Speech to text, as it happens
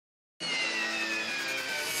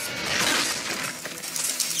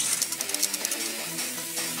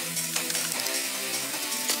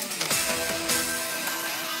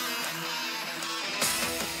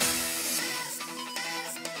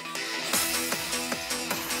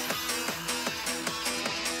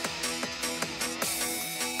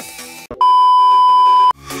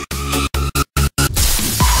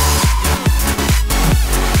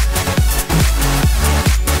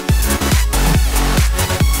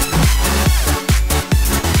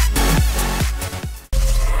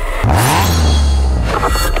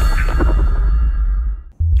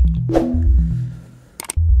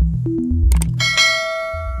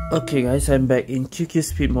Okay guys, I'm back in QQ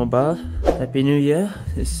Speed Mobile. Happy New Year.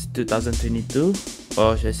 It's 2022,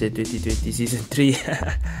 or should I say 2020 Season 3.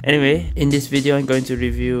 Anyway, in this video I'm going to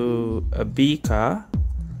review a B car.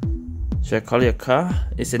 Should I call it a car?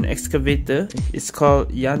 It's an excavator. It's called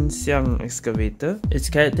Yanjiang Excavator. Its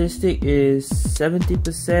characteristic is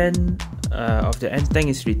 70% of the end tank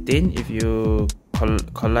is retained if you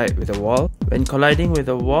collide with a wall. When colliding with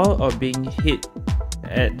a wall or being hit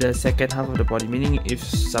at the second half of the body, meaning if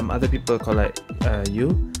some other people collide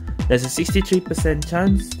you, there's a 63%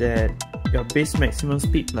 chance that your base maximum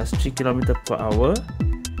speed plus 3 km per hour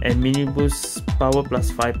and mini boost power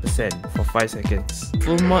plus 5% for 5 seconds.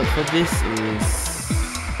 Full mod for this is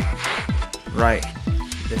right.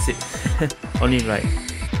 That's it. Only right.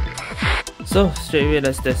 So straight away,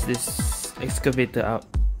 let's test this excavator out.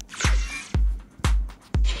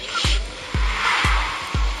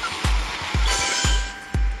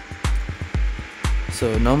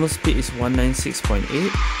 So normal speed is 196.8,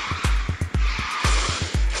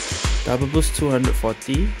 double boost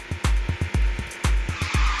 240,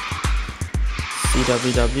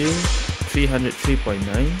 CWW 303.9,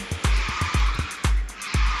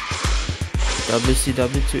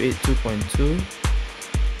 WCW 282.2,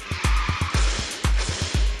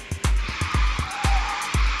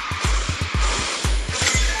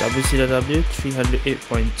 WCW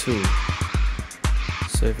 308.2.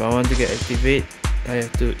 So if I want to get activate, I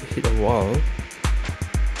have to hit a wall.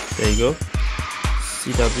 There you go.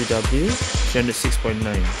 CWW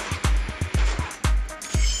 306.9,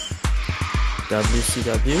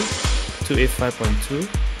 WCW 285.2,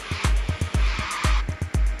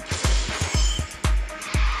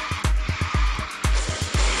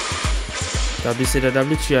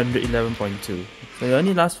 WCW 311.2. So it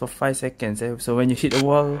only lasts for 5 seconds. So when you hit a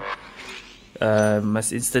wall,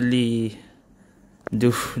 must instantly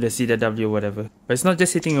do the CW or whatever. But it's not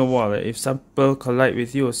just hitting a wall. If some people collide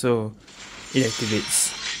with you also, it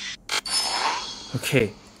activates.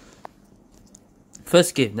 Okay,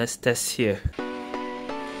 first game, let's test here.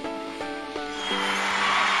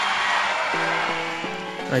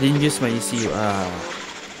 I didn't use my ECU.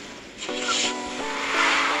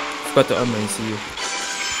 Forgot to on my ECU.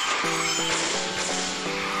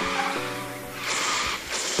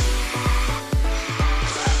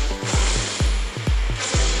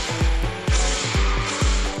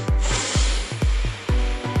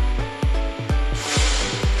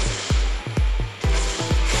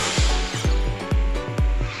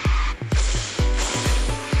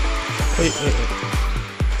 Wait.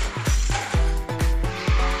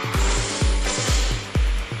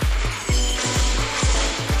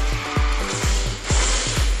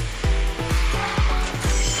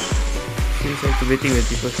 She's activating when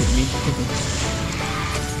people hit me.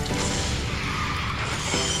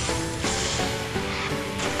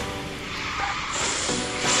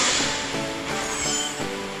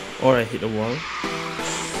 Or I hit a wall.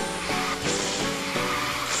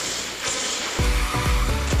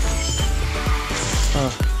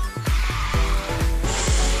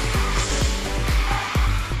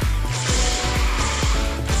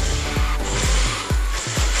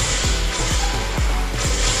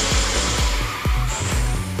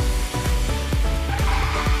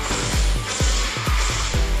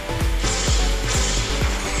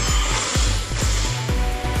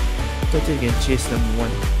 Thought you can chase them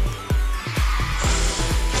one.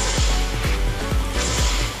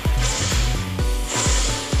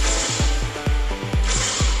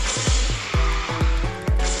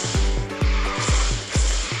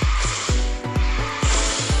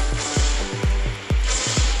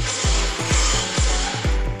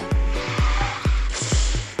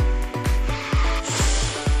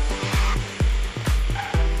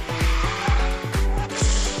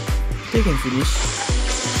 They can finish.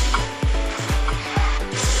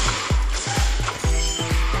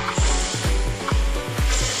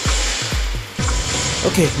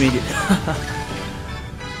 Okay, made it.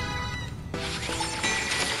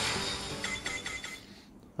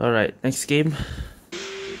 Alright, next game.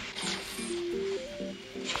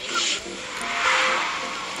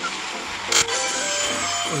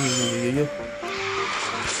 Yo.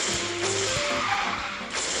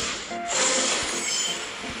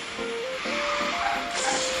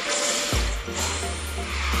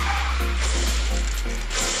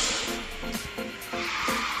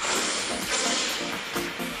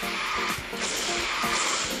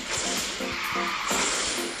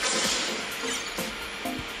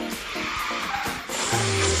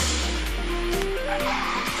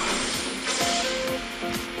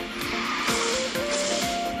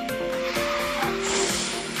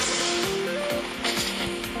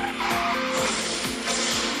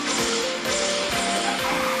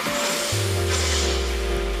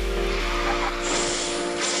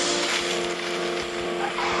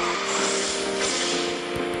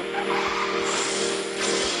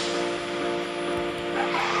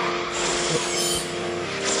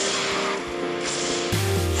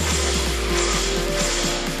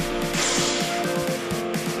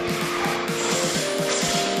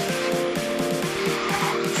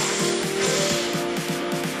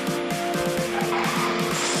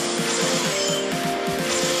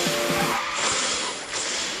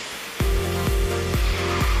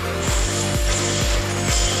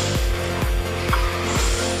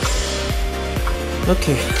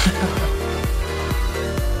 Okay.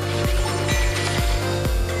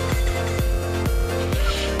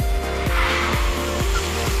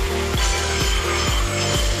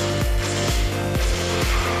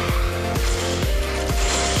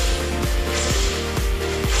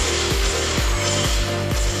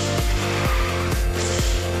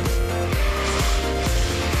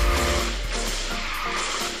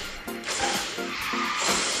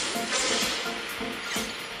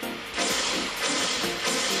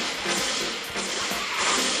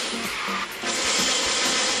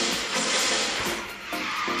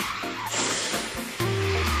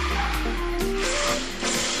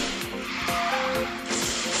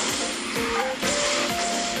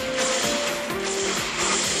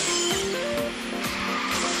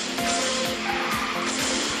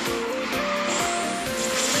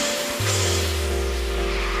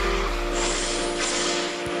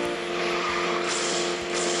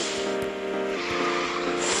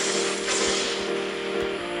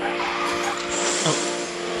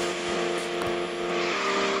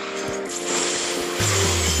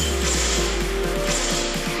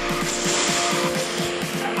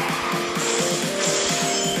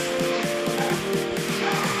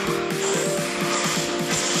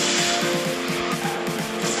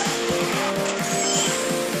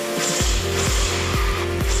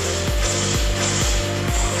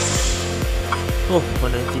 Oh,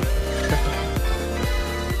 190.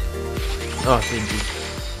 Oh, 20.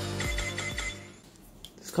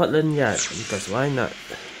 Scotland Yard, because why not?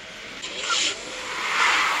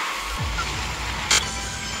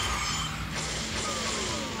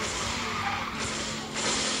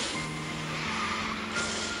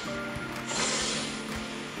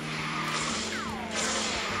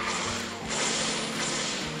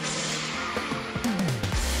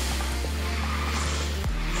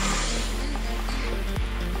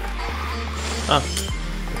 Ah,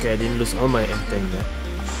 okay, I didn't lose all my M10 there.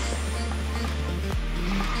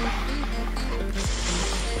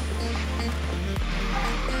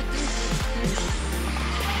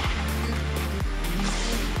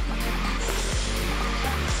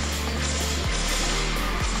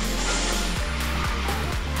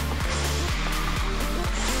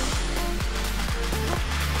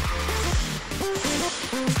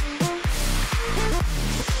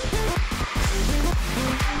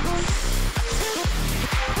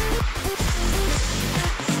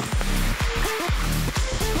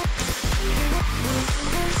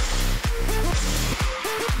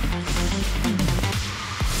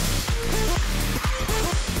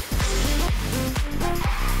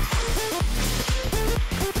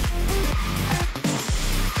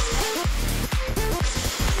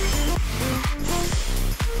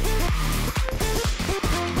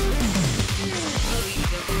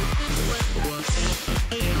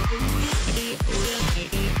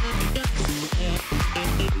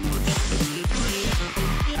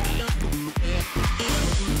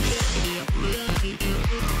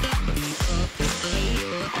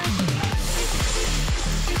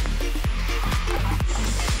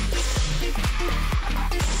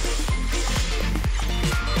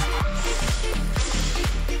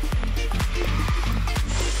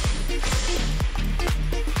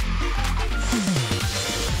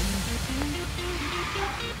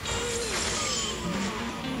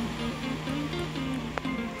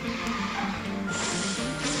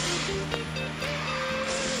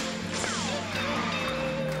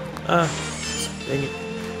 Ah, dang it.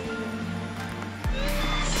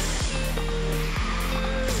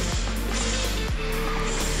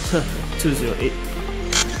 Huh, 208.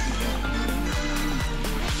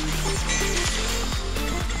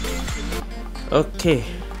 Okay,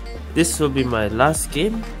 this will be my last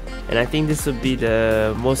game, and I think this will be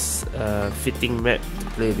the most fitting map to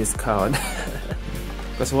play this car on.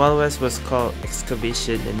 Because Wild West was called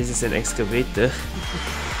Excavation, and this is an excavator.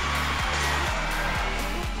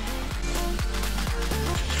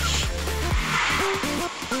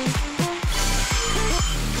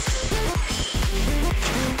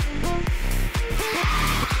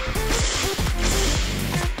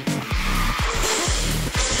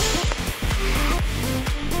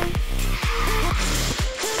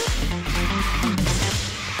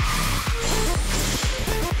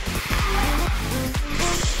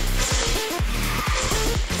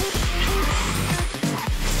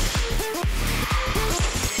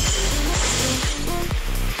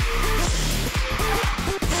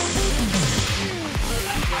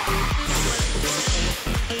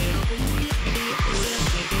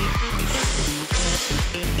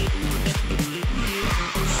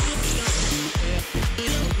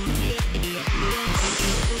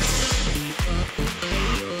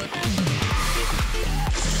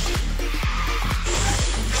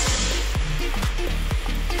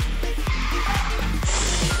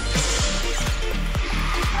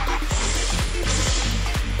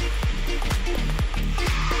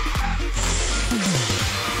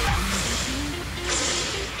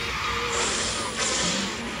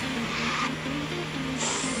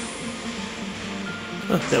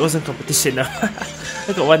 Oh, that wasn't competition now.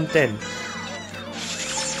 I got 110.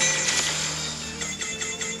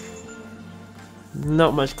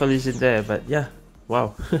 Not much collision there, but yeah,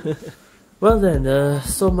 wow. Well then,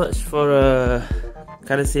 so much for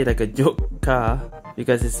kinda say like a joke car,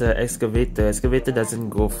 because it's an excavator. Excavator doesn't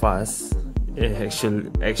go fast,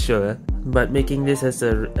 actual. But making this as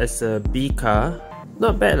a B car,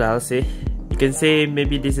 not bad I'll say. You can say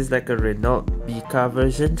maybe this is like a Renault B car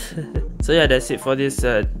version. So yeah, that's it for this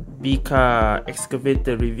B car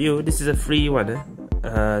excavator review. This is a free one.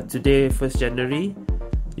 Today, 1st January,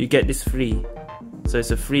 you get this free. So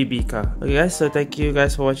it's a free B car. Okay guys, so thank you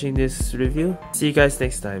guys for watching this review. See you guys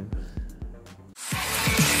next time.